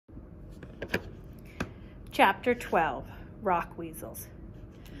Chapter 12, Rock Weasels.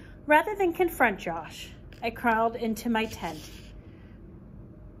 Rather than confront Josh, I crawled into my tent,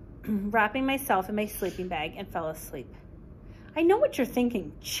 wrapping myself in my sleeping bag, and fell asleep. I know what you're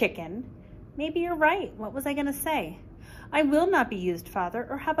thinking, chicken. Maybe you're right. What was I going to say? I will not be used, Father.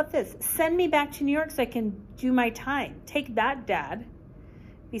 Or how about this? Send me back to New York so I can do my time. Take that, Dad.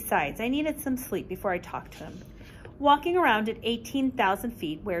 Besides, I needed some sleep before I talked to him. Walking around at 18,000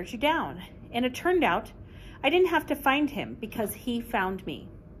 feet wears you down. And it turned out I didn't have to find him because he found me.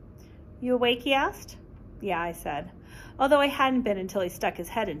 You awake, he asked? Yeah, I said, although I hadn't been until he stuck his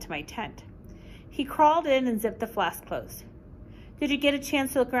head into my tent. He crawled in and zipped the flask closed. Did you get a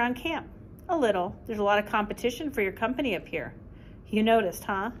chance to look around camp? A little. There's a lot of competition for your company up here. You noticed,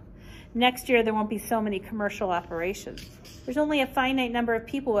 huh? Next year, there won't be so many commercial operations. There's only a finite number of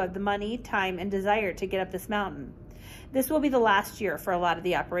people who have the money, time, and desire to get up this mountain. This will be the last year for a lot of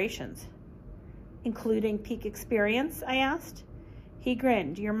the operations. Including peak experience, I asked. He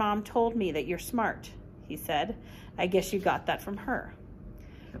grinned. Your mom told me that you're smart, he said. I guess you got that from her.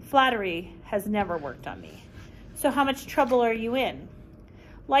 Flattery has never worked on me. So how much trouble are you in?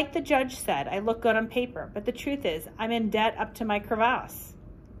 Like the judge said, I look good on paper, but the truth is I'm in debt up to my crevasse.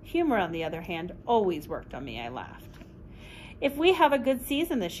 Humor, on the other hand, always worked on me, I laughed. If we have a good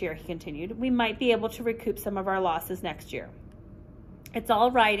season this year, he continued, we might be able to recoup some of our losses next year. It's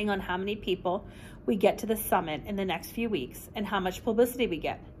all riding on how many people we get to the summit in the next few weeks and how much publicity we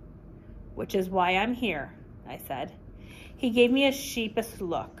get. Which is why I'm here, I said. He gave me a sheepish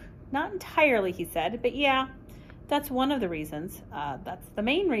look. Not entirely, he said, but yeah, that's one of the reasons. That's the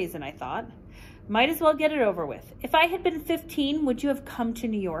main reason, I thought. Might as well get it over with. If I had been 15, would you have come to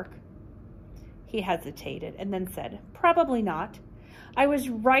New York? He hesitated and then said, probably not. I was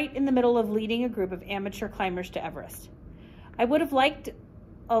right in the middle of leading a group of amateur climbers to Everest. I would have liked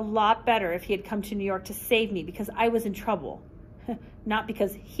a lot better if he had come to New York to save me because I was in trouble, not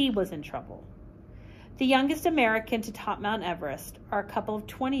because he was in trouble. The youngest American to top Mount Everest are a couple of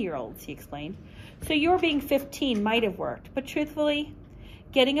 20-year-olds, he explained. So your being 15 might have worked, but truthfully,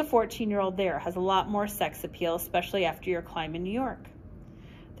 getting a 14-year-old there has a lot more sex appeal, especially after your climb in New York.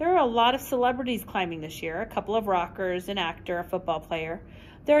 There are a lot of celebrities climbing this year, a couple of rockers, an actor, a football player.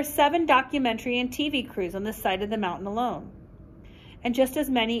 There are 7 documentary and TV crews on this side of the mountain alone, and just as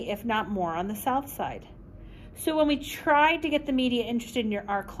many, if not more, on the south side. So when we tried to get the media interested in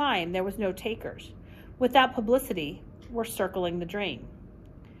our climb, there was no takers. Without publicity, we're circling the drain.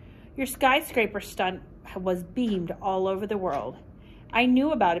 Your skyscraper stunt was beamed all over the world. I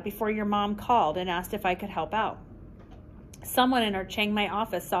knew about it before your mom called and asked if I could help out. Someone in our Chiang Mai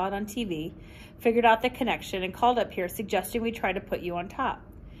office saw it on TV, figured out the connection, and called up here suggesting we try to put you on top.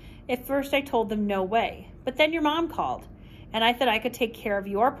 At first, I told them no way, but then your mom called, and I thought I could take care of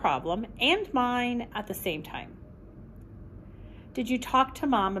your problem and mine at the same time. Did you talk to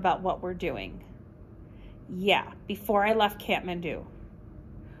Mom about what we're doing? Yeah, before I left Kathmandu.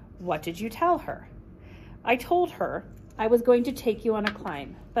 What did you tell her? I told her I was going to take you on a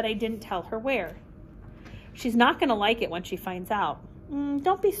climb, but I didn't tell her where. She's not going to like it when she finds out.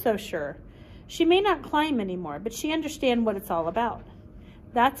 Don't be so sure. She may not climb anymore, but she understands what it's all about.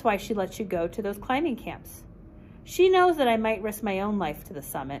 That's why she lets you go to those climbing camps. She knows that I might risk my own life to the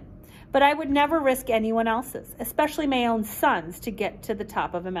summit, but I would never risk anyone else's, especially my own son's, to get to the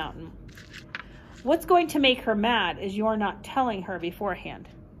top of a mountain. What's going to make her mad is you're not telling her beforehand.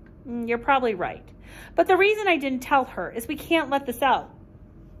 You're probably right. But the reason I didn't tell her is we can't let this out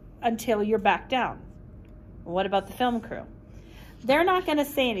until you're back down. What about the film crew? They're not going to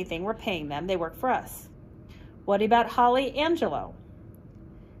say anything. We're paying them. They work for us. What about Holly Angelo?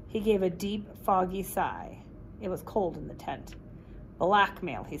 He gave a deep, foggy sigh. It was cold in the tent.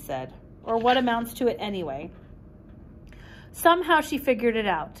 Blackmail, he said. Or what amounts to it anyway. Somehow she figured it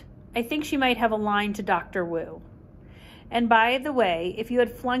out. I think she might have a line to Dr. Wu. And by the way, if you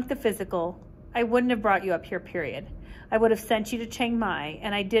had flunked the physical, I wouldn't have brought you up here, period. I would have sent you to Chiang Mai,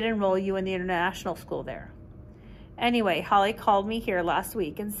 and I did enroll you in the international school there. Anyway, Holly called me here last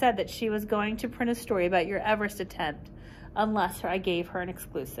week and said that she was going to print a story about your Everest attempt unless I gave her an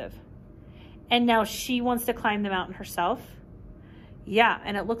exclusive. And now she wants to climb the mountain herself? Yeah,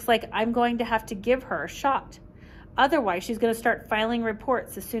 and it looks like I'm going to have to give her a shot. Otherwise, she's going to start filing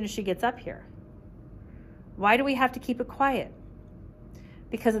reports as soon as she gets up here. Why do we have to keep it quiet?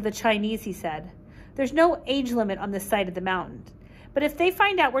 Because of the Chinese, he said. There's no age limit on this side of the mountain. But if they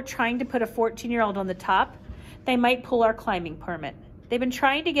find out we're trying to put a 14-year-old on the top, they might pull our climbing permit. They've been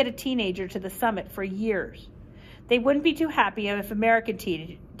trying to get a teenager to the summit for years. They wouldn't be too happy if an American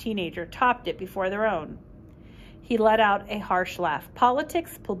teenager topped it before their own. He let out a harsh laugh.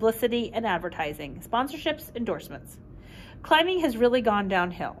 Politics, publicity, and advertising. Sponsorships, endorsements. Climbing has really gone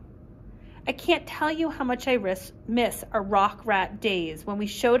downhill. I can't tell you how much I miss our rock rat days when we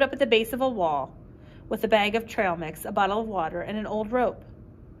showed up at the base of a wall with a bag of trail mix, a bottle of water, and an old rope.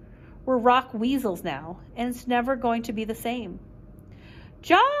 We're rock weasels now, and it's never going to be the same.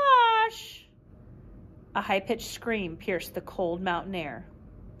 Josh! A high-pitched scream pierced the cold mountain air.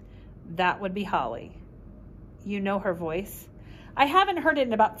 That would be Holly. You know her voice. I haven't heard it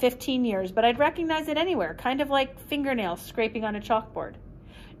in about 15 years, but I'd recognize it anywhere, kind of like fingernails scraping on a chalkboard.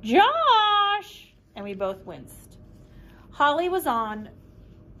 Josh! And we both winced. Holly was on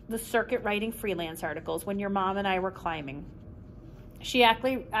the circuit writing freelance articles when your mom and I were climbing. She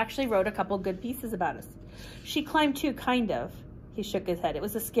actually wrote a couple good pieces about us. She climbed too, kind of. He shook his head. It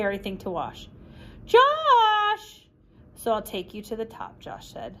was a scary thing to watch. Josh! So I'll take you to the top,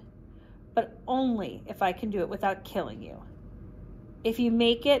 Josh said. But only if I can do it without killing you. If you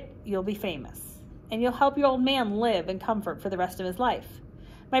make it, you'll be famous. And you'll help your old man live in comfort for the rest of his life.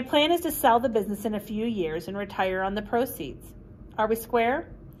 My plan is to sell the business in a few years and retire on the proceeds. Are we square?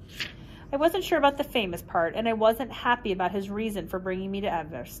 I wasn't sure about the famous part, and I wasn't happy about his reason for bringing me to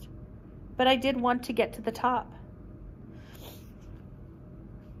Everest. But I did want to get to the top.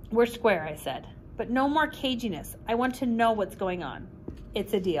 We're square, I said. But no more caginess. I want to know what's going on.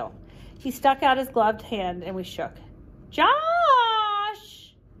 It's a deal. He stuck out his gloved hand, and we shook. Josh!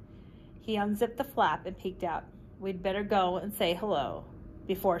 He unzipped the flap and peeked out. We'd better go and say hello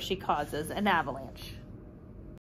before she causes an avalanche.